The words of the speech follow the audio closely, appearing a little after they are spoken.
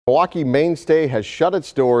Milwaukee mainstay has shut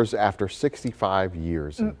its doors after 65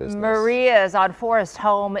 years in business. Maria's on Forest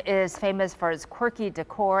Home is famous for its quirky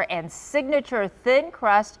decor and signature thin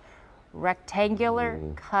crust rectangular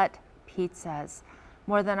cut pizzas.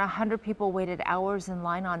 More than 100 people waited hours in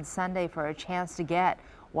line on Sunday for a chance to get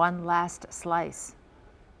one last slice.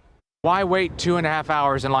 Why wait 2.5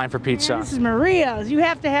 hours in line for pizza? This is Maria's. You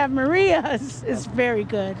have to have Maria's. It's very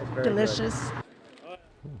good, delicious.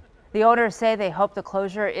 The owners say they hope the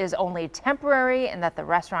closure is only temporary and that the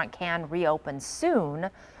restaurant can reopen soon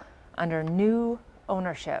under new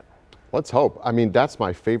ownership. Let's hope. I mean, that's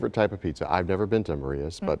my favorite type of pizza. I've never been to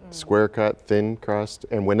Maria's, but square cut, thin crust.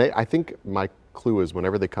 And I think my clue is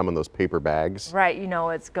whenever they come in those paper bags. Right, you know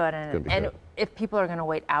it's good. And good. if people are going to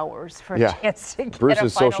wait hours for a chance to get Bruce's a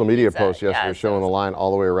final social media pizza. post yesterday showing the line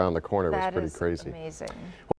all the way around the corner was pretty crazy. Amazing.